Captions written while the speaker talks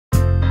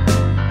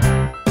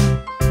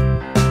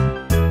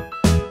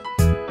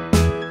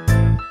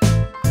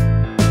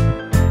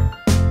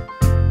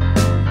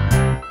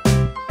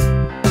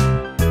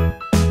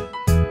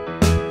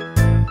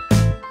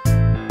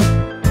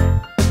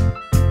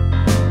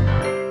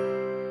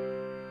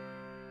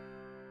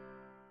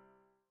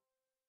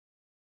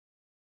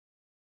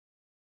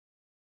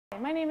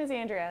my name is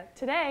Andrea.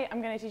 Today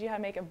I'm going to teach you how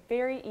to make a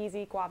very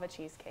easy guava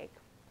cheesecake.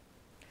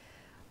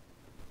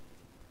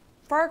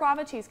 For our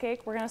guava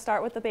cheesecake, we're going to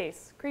start with the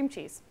base, cream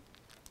cheese.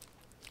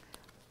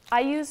 I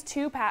use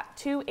two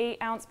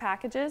 8-ounce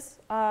packages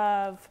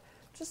of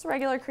just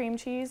regular cream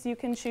cheese. You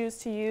can choose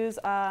to use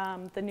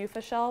the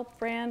Nufashell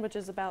brand, which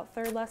is about a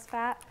third less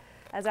fat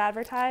as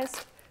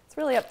advertised. It's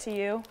really up to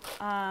you.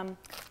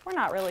 We're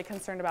not really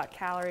concerned about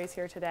calories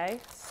here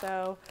today,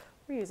 so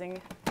we're using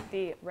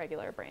the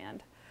regular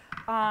brand.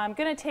 I'm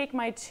going to take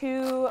my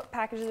 2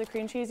 packages of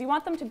cream cheese. You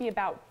want them to be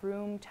about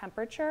room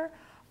temperature.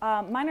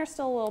 Mine are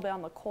still a little bit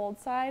on the cold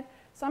side,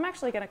 so I'm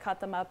actually going to cut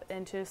them up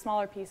into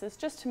smaller pieces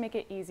just to make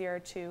it easier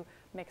to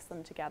mix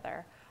them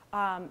together.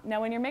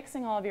 Now when you're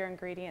mixing all of your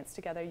ingredients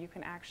together, you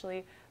can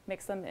actually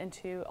mix them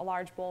into a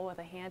large bowl with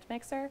a hand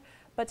mixer.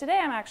 But today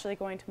I'm actually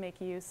going to make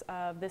use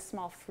of this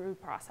small food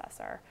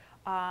processor.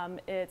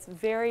 It's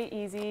very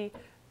easy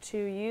to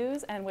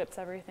use and whips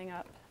everything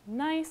up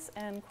nice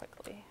and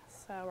quickly.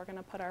 So we're going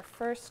to put our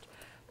first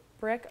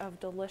brick of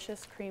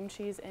delicious cream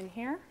cheese in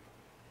here.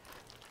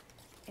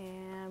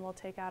 And we'll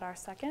take out our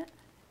second,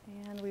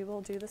 and we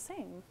will do the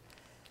same.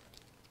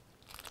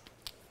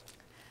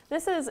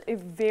 This is a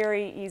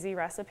very easy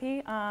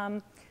recipe.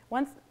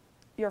 Once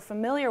you're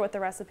familiar with the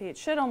recipe, it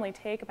should only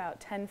take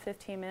about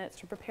 10-15 minutes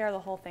to prepare the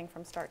whole thing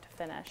from start to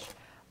finish.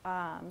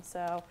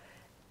 So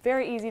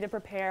very easy to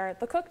prepare.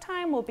 The cook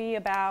time will be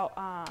about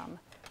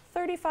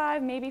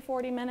 35, maybe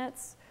 40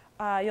 minutes.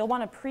 You'll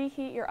want to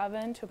preheat your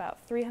oven to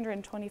about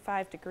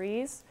 325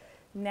 degrees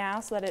now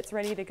so that it's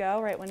ready to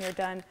go right when you're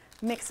done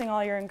mixing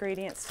all your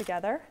ingredients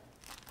together.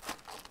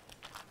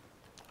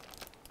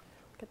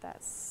 Get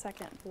that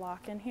second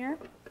block in here.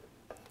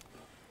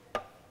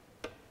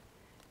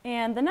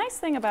 And the nice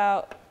thing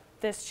about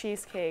this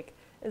cheesecake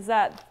is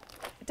that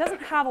it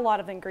doesn't have a lot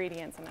of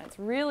ingredients in it. It's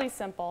really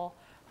simple.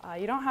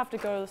 You don't have to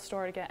go to the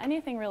store to get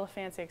anything really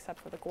fancy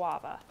except for the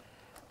guava.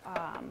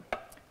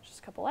 Just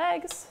a couple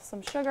eggs,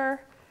 some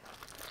sugar,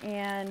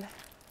 and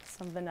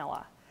some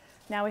vanilla.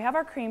 Now we have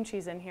our cream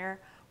cheese in here.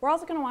 We're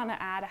also going to want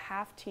to add a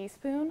 ½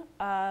 teaspoon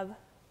of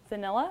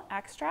vanilla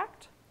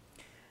extract.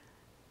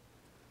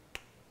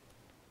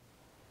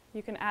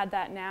 You can add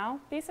that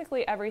now.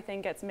 Basically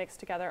everything gets mixed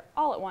together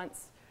all at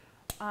once.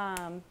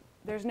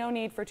 There's no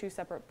need for 2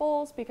 separate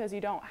bowls because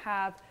you don't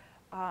have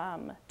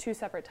 2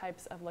 separate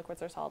types of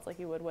liquids or solids like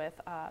you would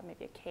with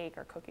maybe a cake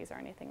or cookies or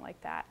anything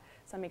like that.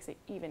 So that makes it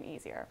even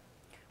easier.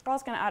 We're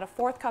also going to add a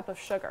 1/4 cup of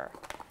sugar.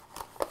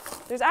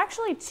 There's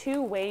actually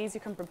 2 ways you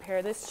can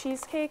prepare this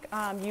cheesecake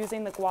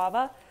using the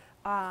guava.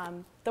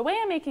 The way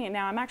I'm making it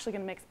now, I'm actually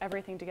going to mix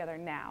everything together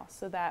now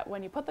so that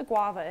when you put the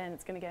guava in,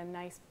 it's going to get a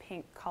nice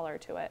pink color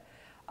to it.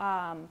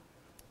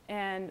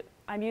 And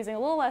I'm using a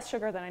little less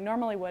sugar than I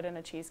normally would in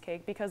a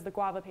cheesecake because the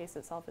guava paste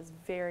itself is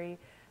very,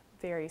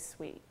 very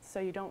sweet. So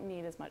you don't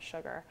need as much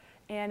sugar.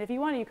 And if you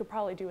wanted, you could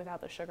probably do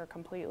without the sugar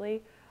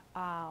completely.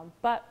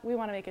 But we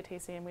want to make it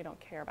tasty and we don't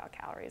care about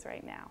calories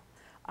right now.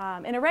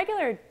 In a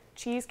regular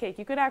cheesecake,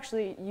 you could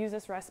actually use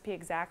this recipe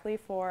exactly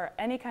for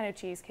any kind of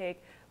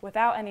cheesecake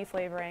without any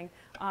flavoring.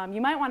 You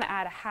might want to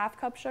add a ½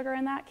 cup sugar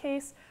in that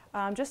case,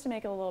 just to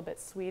make it a little bit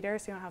sweeter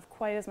so you don't have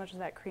quite as much of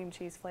that cream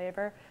cheese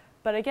flavor.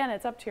 But again,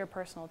 it's up to your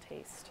personal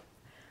taste.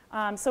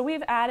 So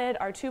we've added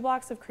our 2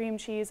 blocks of cream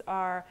cheese,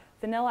 our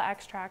vanilla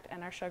extract,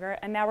 and our sugar.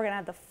 And now we're going to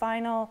add the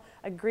final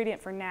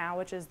ingredient for now,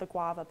 which is the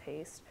guava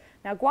paste.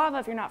 Now guava,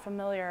 if you're not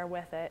familiar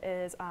with it,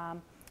 is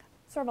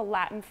sort of a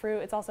Latin fruit.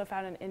 It's also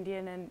found in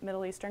Indian and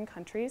Middle Eastern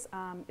countries.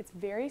 It's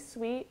very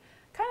sweet,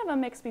 kind of a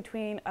mix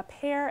between a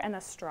pear and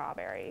a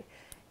strawberry.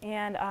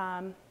 And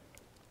a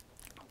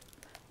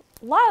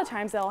lot of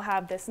times they'll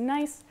have this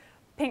nice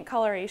pink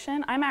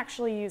coloration. I'm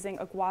actually using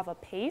a guava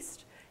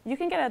paste. You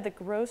can get it at the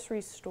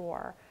grocery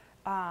store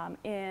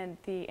in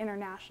the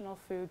international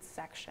foods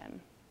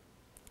section.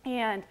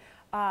 And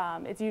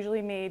it's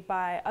usually made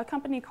by a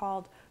company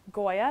called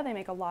Goya. They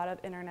make a lot of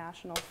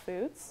international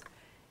foods.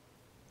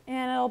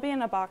 And it'll be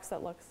in a box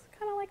that looks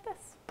kind of like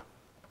this.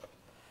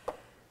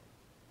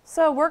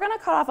 So we're going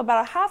to cut off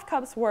about a ½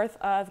 cup's worth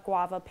of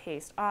guava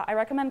paste. I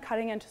recommend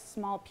cutting into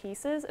small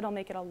pieces. It'll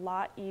make it a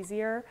lot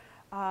easier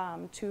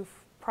to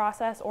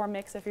process or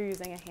mix if you're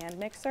using a hand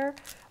mixer.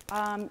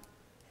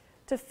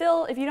 To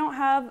fill, if you don't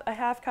have a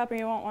 ½ cup or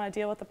you won't want to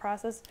deal with the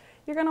process,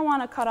 you're going to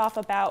want to cut off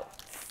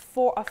about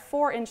a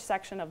 4-inch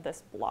section of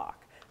this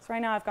block. So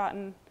right now I've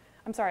gotten,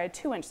 I'm sorry, a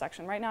 2-inch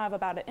section. Right now I have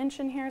about 1 inch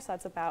in here, so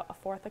that's about a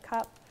 1/4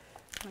 cup.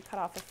 I'm going to cut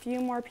off a few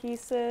more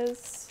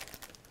pieces,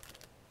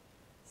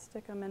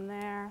 stick them in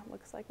there.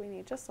 Looks like we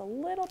need just a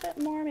little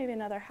bit more, maybe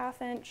another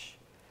 ½ inch,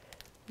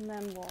 and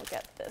then we'll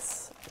get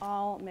this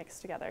all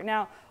mixed together.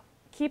 Now,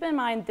 keep in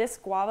mind this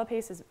guava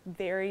paste is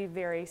very,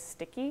 very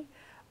sticky,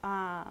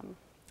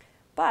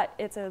 but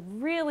it's a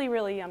really,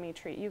 really yummy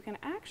treat. You can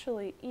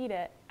actually eat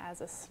it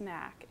as a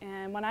snack,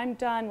 and when I'm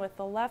done with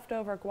the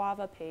leftover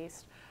guava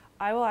paste,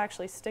 I will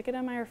actually stick it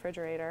in my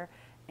refrigerator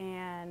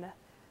and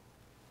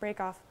break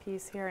off a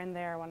piece here and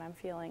there when I'm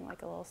feeling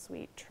like a little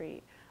sweet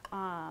treat.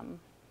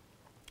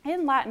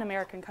 in Latin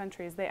American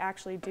countries, they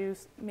actually do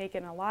make it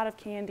in a lot of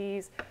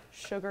candies,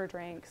 sugar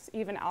drinks,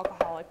 even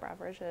alcoholic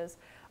beverages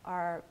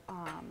are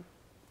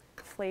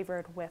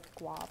flavored with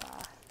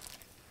guava.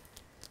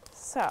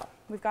 So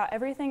we've got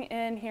everything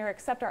in here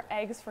except our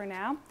eggs for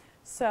now.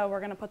 So we're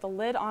going to put the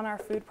lid on our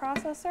food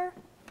processor,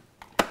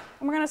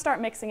 and we're going to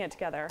start mixing it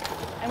together.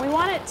 And we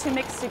want it to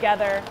mix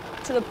together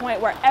to the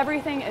point where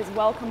everything is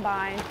well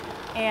combined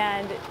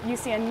and you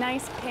see a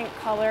nice pink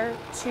color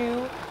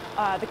to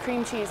the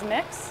cream cheese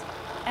mix,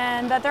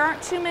 and that there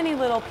aren't too many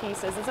little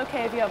pieces. It's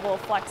okay if you have little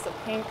flecks of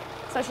pink,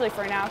 especially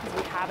for now because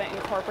we haven't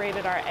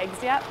incorporated our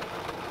eggs yet.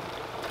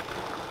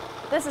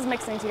 This is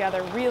mixing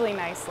together really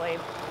nicely,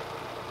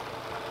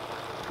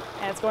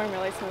 and it's going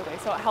really smoothly,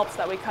 so it helps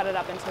that we cut it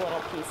up into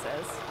little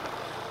pieces.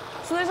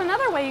 So there's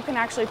another way you can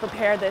actually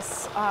prepare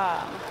this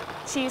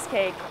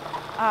cheesecake.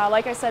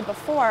 Like I said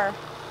before,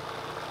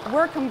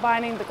 we're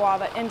combining the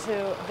guava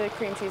into the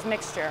cream cheese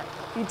mixture.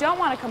 You don't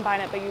want to combine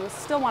it, but you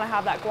still want to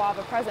have that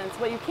guava presence.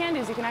 What you can do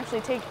is you can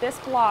actually take this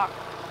block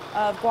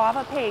of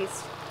guava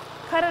paste,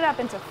 cut it up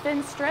into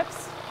thin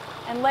strips,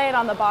 and lay it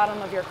on the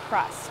bottom of your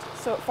crust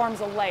so it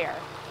forms a layer.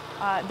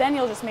 Then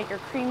you'll just make your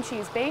cream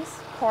cheese base,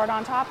 pour it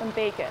on top, and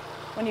bake it.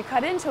 When you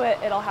cut into it,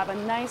 it'll have a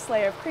nice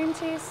layer of cream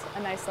cheese, a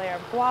nice layer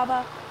of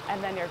guava,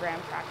 and then your graham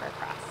cracker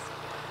crust.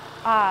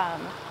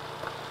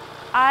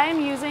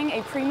 I'm using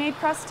a pre-made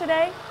crust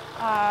today.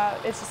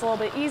 It's just a little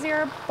bit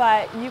easier,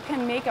 but you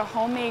can make a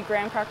homemade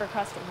graham cracker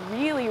crust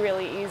really,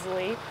 really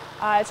easily.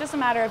 It's just a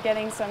matter of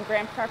getting some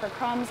graham cracker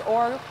crumbs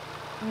or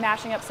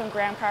mashing up some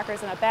graham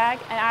crackers in a bag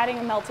and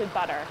adding melted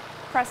butter,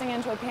 pressing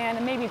into a pan,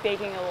 and maybe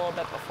baking a little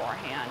bit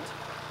beforehand.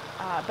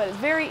 But it's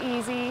very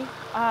easy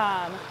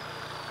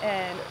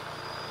and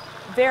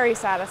very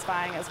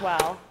satisfying as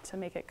well to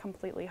make it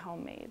completely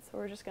homemade. So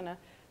we're just going to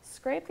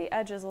scrape the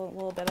edges a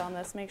little bit on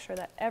this, make sure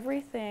that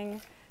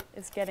everything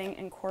is getting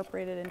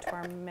incorporated into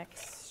our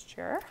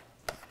mixture.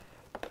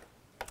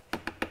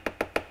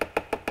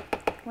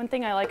 One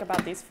thing I like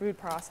about these food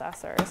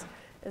processors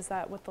is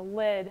that with the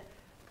lid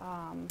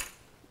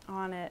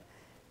on it,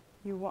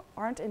 you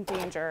aren't in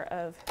danger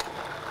of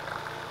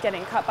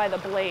getting cut by the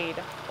blade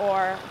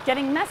or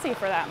getting messy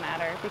for that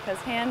matter, because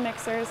hand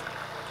mixers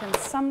can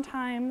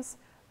sometimes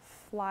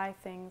fly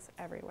things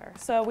everywhere.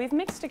 So we've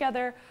mixed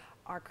together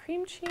our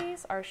cream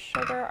cheese, our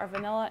sugar, our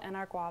vanilla, and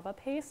our guava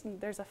paste.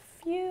 And there's a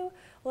few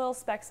little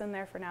specks in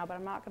there for now, but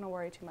I'm not going to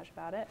worry too much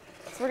about it.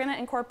 So we're going to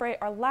incorporate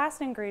our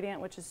last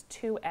ingredient, which is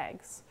 2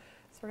 eggs.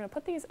 So we're going to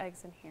put these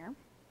eggs in here.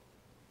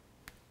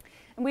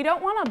 And we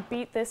don't want to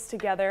beat this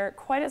together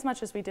quite as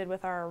much as we did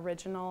with our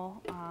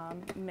original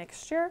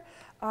mixture.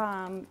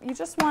 You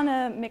just want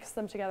to mix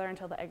them together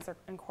until the eggs are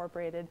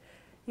incorporated.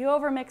 You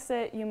overmix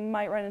it, you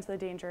might run into the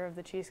danger of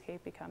the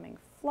cheesecake becoming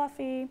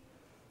fluffy.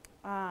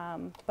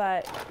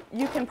 But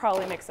you can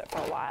probably mix it for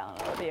a while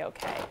and it'll be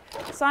okay.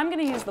 So I'm going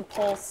to use the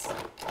pulse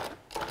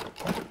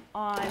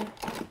on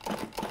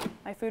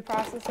my food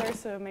processor,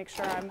 so make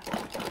sure I'm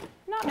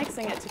not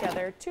mixing it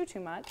together too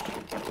much.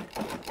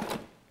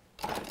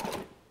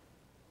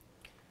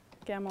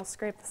 Again, we'll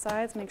scrape the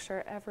sides, make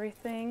sure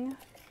everything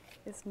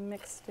is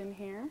mixed in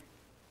here.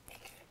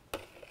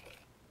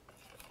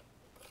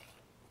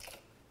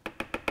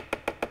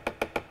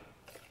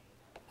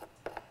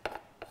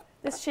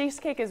 This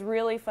cheesecake is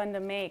really fun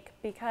to make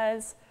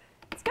because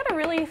it's got a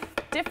really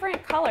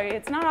different color.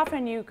 It's not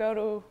often you go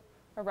to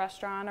a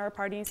restaurant or a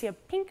party and see a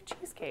pink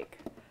cheesecake.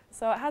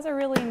 So it has a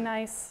really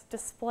nice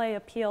display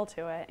appeal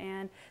to it,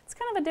 and it's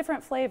kind of a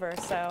different flavor,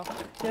 so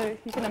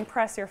you can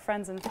impress your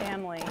friends and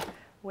family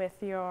with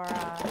your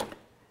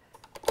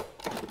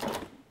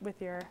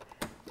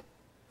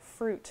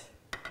fruit.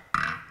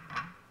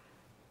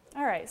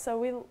 All right,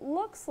 so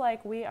looks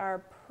like we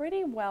are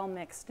pretty well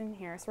mixed in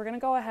here. So we're going to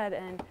go ahead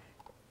and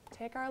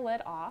take our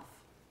lid off.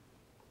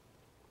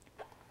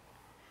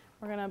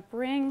 We're going to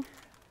bring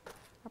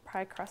our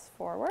pie crust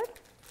forward.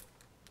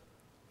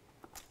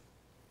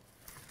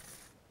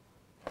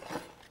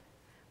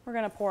 We're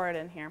going to pour it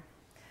in here.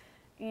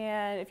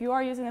 And if you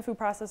are using the food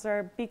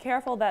processor, be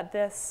careful that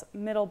this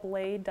middle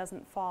blade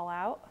doesn't fall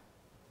out.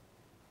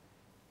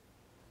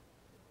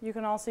 You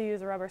can also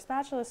use a rubber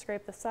spatula to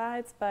scrape the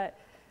sides, but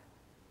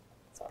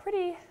it's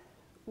pretty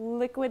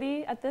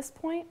liquidy at this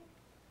point.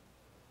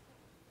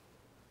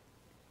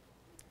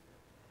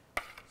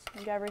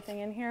 Get everything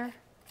in here.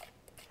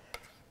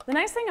 The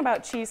nice thing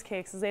about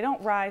cheesecakes is they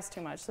don't rise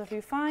too much. So if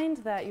you find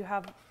that you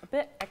have a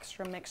bit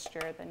extra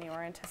mixture than you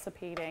are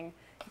anticipating,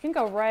 you can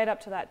go right up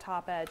to that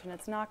top edge and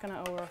it's not going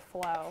to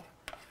overflow.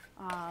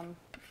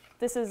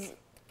 This is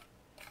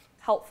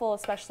helpful,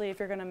 especially if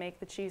you're going to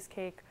make the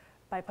cheesecake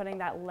by putting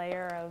that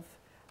layer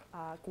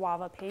of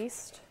guava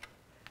paste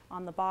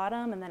on the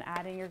bottom and then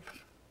adding your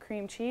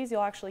cream cheese.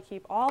 You'll actually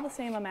keep all the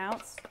same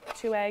amounts,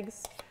 2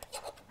 eggs,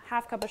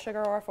 ½ cup of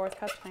sugar or a 1/4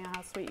 cup, depending on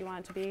how sweet you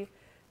want it to be,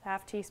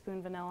 ½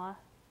 teaspoon vanilla,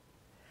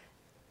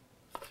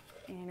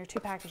 and your 2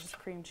 packages of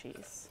cream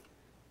cheese.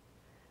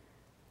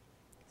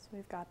 So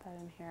we've got that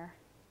in here.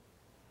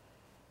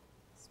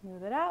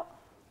 Smooth it out,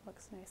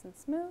 looks nice and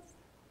smooth.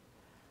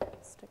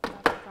 Stick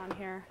that back on in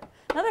here.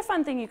 Another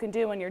fun thing you can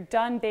do when you're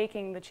done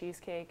baking the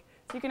cheesecake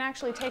is you can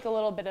actually take a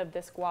little bit of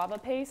this guava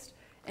paste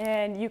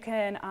and you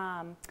can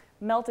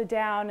melt it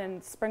down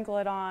and sprinkle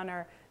it on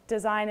or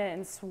design it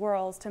in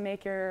swirls to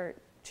make your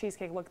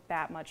cheesecake look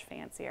that much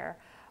fancier.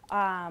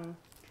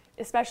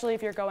 Especially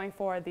if you're going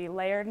for the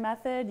layered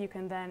method, you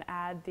can then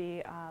add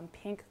the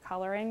pink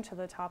coloring to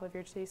the top of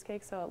your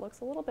cheesecake so it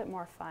looks a little bit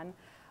more fun.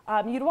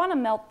 You'd want to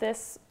melt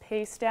this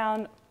paste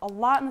down a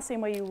lot in the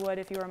same way you would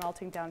if you were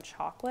melting down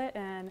chocolate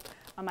in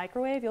a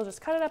microwave. You'll just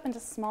cut it up into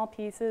small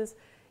pieces,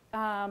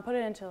 put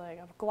it into like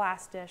a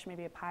glass dish,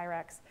 maybe a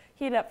Pyrex,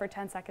 heat it up for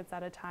 10 seconds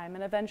at a time,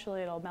 and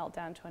eventually it'll melt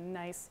down to a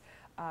nice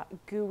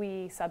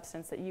gooey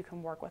substance that you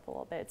can work with a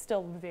little bit. It's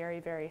still very,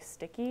 very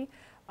sticky,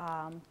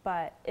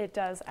 but it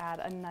does add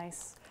a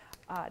nice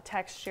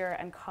texture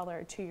and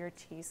color to your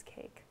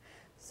cheesecake.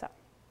 So,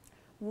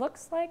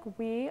 looks like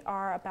we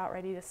are about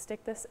ready to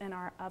stick this in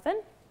our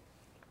oven.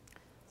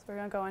 So we're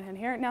going to go in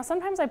here. Now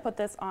sometimes I put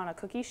this on a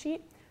cookie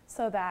sheet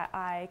so that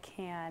I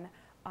can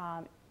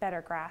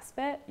better grasp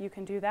it. You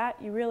can do that.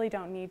 You really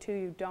don't need to.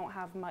 You don't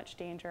have much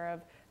danger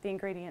of the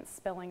ingredients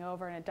spilling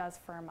over, and it does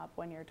firm up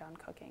when you're done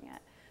cooking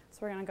it. So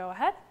we're going to go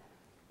ahead,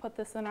 put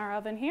this in our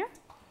oven here.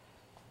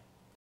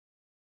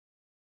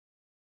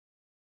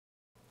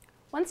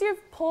 Once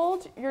you've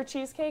pulled your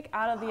cheesecake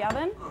out of the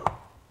oven,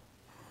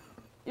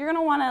 you're going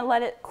to want to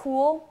let it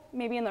cool,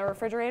 maybe in the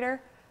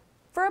refrigerator,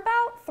 for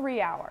about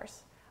 3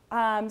 hours.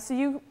 So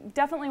you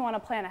definitely want to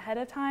plan ahead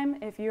of time.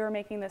 If you're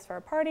making this for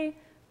a party,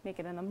 make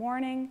it in the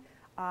morning,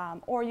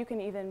 or you can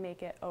even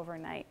make it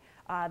overnight.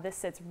 This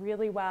sits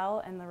really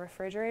well in the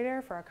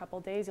refrigerator for a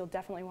couple days. You'll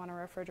definitely want to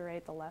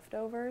refrigerate the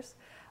leftovers,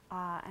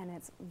 and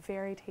it's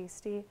very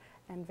tasty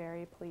and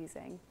very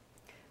pleasing.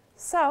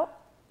 So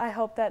I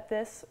hope that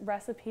this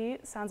recipe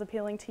sounds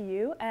appealing to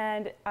you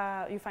and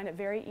you find it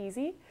very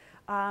easy.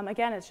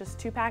 Again, it's just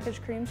 2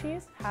 packaged cream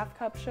cheese, 1/2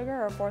 cup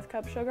sugar or 1/4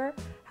 cup sugar,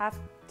 1/2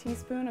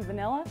 teaspoon of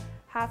vanilla,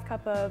 1/2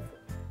 cup of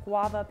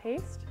guava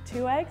paste,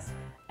 2 eggs,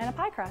 and a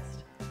pie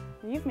crust.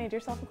 And you've made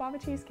yourself a guava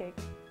cheesecake.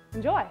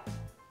 Enjoy!